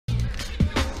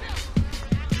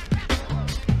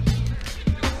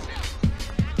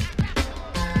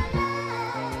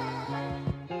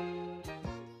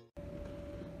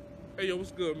Hey, yo,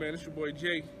 what's good, man? It's your boy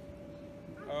Jay.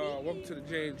 Welcome to the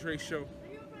Jay and Dre Show.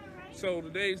 So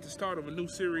today is the start of a new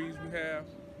series we have.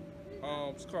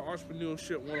 It's called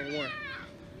Entrepreneurship 101.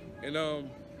 And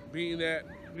being that,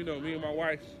 me and my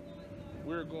wife,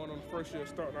 we're going on the first year of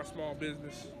starting our small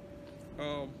business.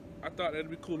 I thought that'd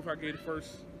be cool if I gave the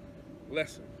first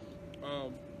lesson.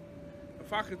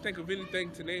 If I could think of anything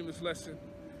to name this lesson,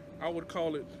 I would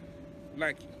call it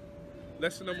Nike.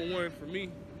 Lesson number one for me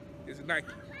is Nike.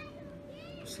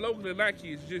 The slogan of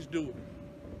Nike is just do it.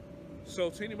 So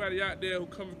to anybody out there who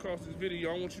comes across this video,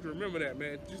 I want you to remember that,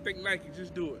 man. Just think Nike,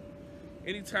 just do it.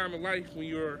 Any time in life when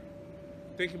you're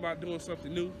thinking about doing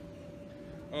something new,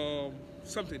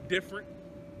 something different,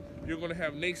 you're gonna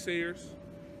have naysayers,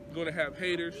 you're gonna have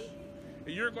haters,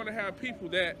 and you're gonna have people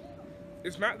that,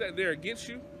 it's not that they're against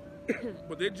you,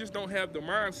 but they just don't have the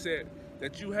mindset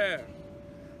that you have.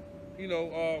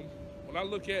 When I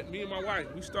look at me and my wife,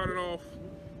 we started off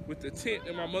with the tent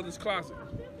in my mother's closet.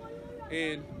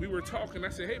 And we were talking, I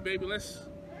said, hey baby, let's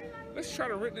try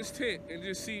to rent this tent and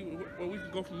just see where we can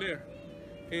go from there.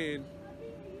 And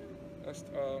that's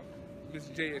Miss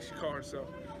J, as she called herself.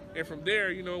 And from there,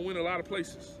 went a lot of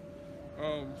places.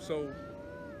 I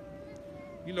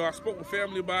spoke with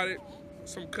family about it,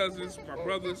 some cousins, my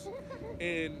brothers,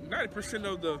 and 90%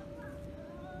 of the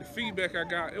feedback I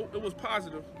got, it was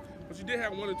positive. But you did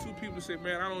have one or two people say,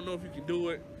 man, I don't know if you can do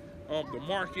it. The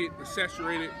market is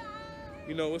saturated.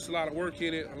 It's a lot of work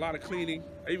in it, a lot of cleaning.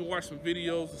 I even watched some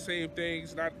videos, the same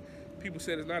things. People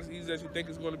said it's not as easy as you think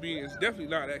it's going to be. It's definitely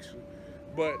not, actually.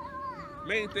 But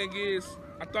main thing is,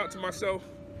 I thought to myself,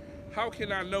 how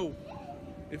can I know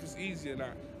if it's easy or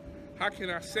not? How can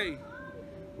I say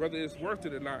whether it's worth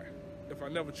it or not if I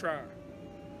never try?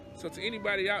 So to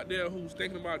anybody out there who's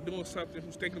thinking about doing something,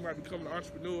 who's thinking about becoming an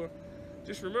entrepreneur,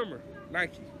 just remember,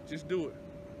 Nike, just do it.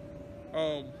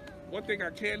 One thing I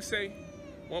can say,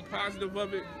 one positive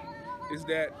of it, is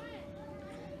that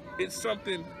it's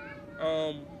something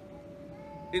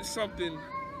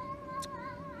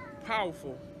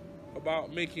powerful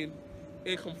about making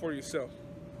income for yourself.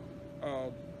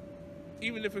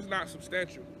 Even if it's not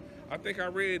substantial. I think I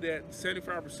read that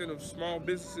 75% of small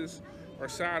businesses are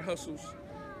side hustles.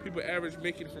 People average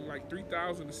making from like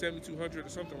 $3,000 to $7,200 or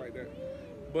something like that.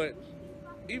 But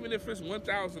even if it's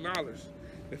 $1,000,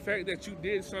 the fact that you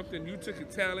did something, you took a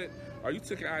talent, or you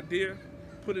took an idea,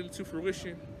 put it into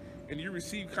fruition, and you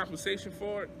receive compensation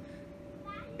for it,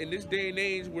 in this day and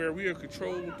age where we are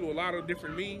controlled through a lot of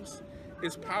different means,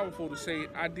 it's powerful to say,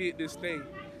 I did this thing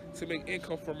to make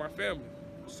income for my family.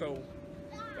 So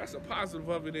that's a positive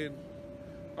of it.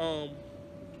 And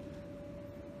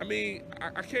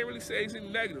I can't really say it's any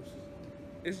negatives.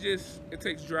 It's just, it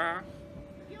takes drive,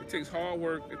 it takes hard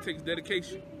work, it takes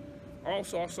dedication.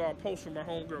 Also, I saw a post from my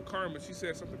homegirl Carmen. She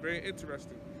said something very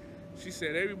interesting. She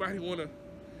said everybody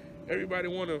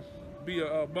wanna be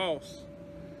a boss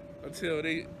until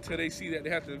they see that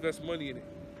they have to invest money in it.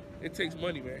 It takes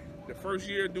money, man. The first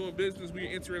year doing business, we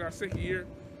were entering our second year.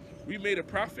 We made a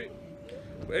profit,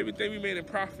 but everything we made in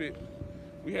profit,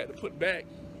 we had to put back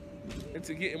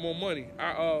into getting more money.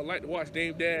 I like to watch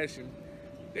Dame Dash, and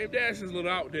Dame Dash is a little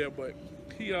out there, but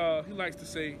he likes to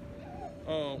say,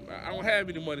 I don't have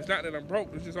any money. It's not that I'm broke.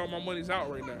 It's just all my money's out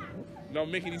right now. I'm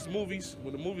making these movies.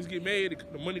 When the movies get made,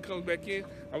 the money comes back in,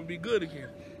 I'm going to be good again.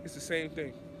 It's the same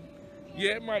thing.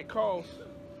 Yeah, it might cost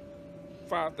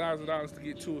 $5,000 to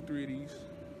get 2 or 3 of these.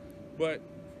 But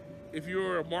if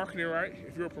you're marketing right,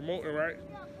 if you're promoting right,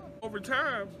 over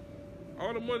time,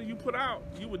 all the money you put out,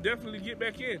 you would definitely get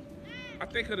back in. I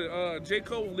think of the J.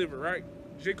 Cole lyric, right?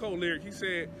 J. Cole lyric, he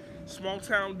said, small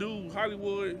town dude,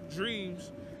 Hollywood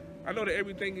dreams. I know that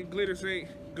everything in glitters ain't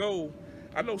gold.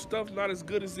 I know stuff's not as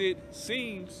good as it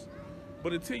seems,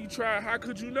 but until you try, how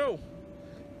could you know?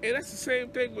 And that's the same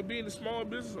thing with being a small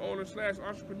business owner /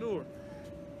 entrepreneur.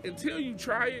 Until you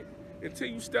try it, until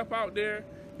you step out there,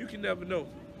 you can never know.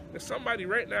 If somebody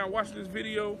right now watching this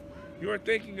video, you're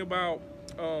thinking about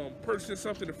purchasing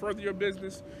something to further your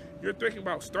business, you're thinking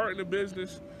about starting a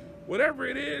business, whatever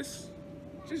it is,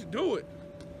 just do it.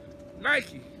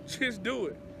 Nike, just do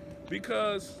it.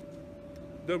 Because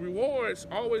the rewards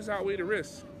always outweigh the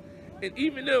risk. And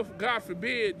even if, God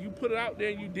forbid, you put it out there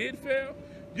and you did fail,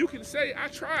 you can say, I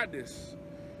tried this.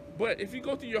 But if you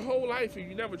go through your whole life and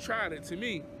you never tried it, to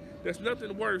me, there's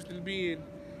nothing worse than being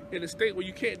in a state where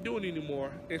you can't do it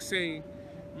anymore and saying,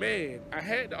 man, I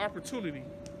had the opportunity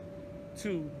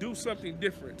to do something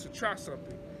different, to try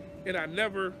something, and I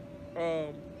never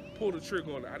pulled the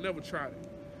trigger on it. I never tried it.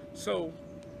 So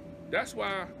that's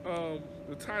why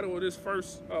the title of this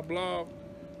first blog,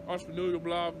 entrepreneurial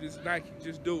blog, is Nike,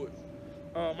 just do it.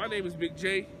 My name is Big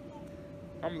J.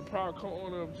 I'm the proud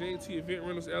co-owner of J&T Event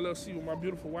Rentals LLC with my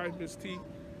beautiful wife, Miss T.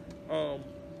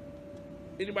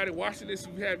 Anybody watching this,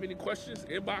 if you have any questions,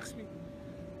 inbox me.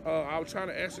 I'll try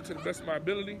to answer to the best of my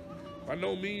ability. By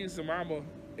no means am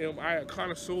I a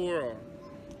connoisseur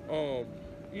or,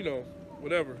 you know,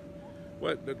 whatever.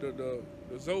 What I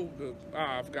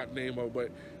forgot the name of, but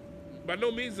by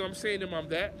no means am I saying I'm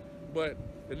that. But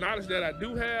the knowledge that I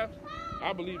do have,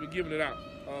 I believe in giving it out.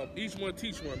 Each one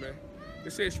teach one, man. They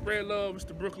say spread love, it's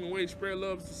the Brooklyn way. Spread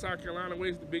love, it's the South Carolina way.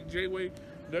 It's the Big J way,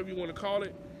 whatever you want to call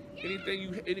it.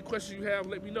 Any questions you have,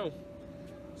 let me know.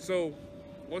 So,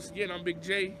 once again, I'm Big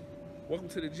J. Welcome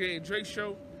to the Jay and Dre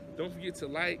Show. Don't forget to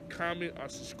like, comment, or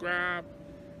subscribe.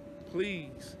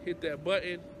 Please hit that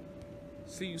button.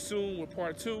 See you soon with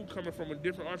part 2, coming from a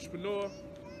different entrepreneur.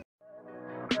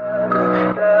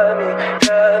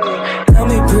 Tell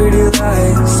me pretty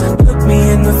lies, look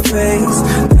me in the face.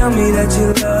 Tell me that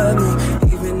you love me.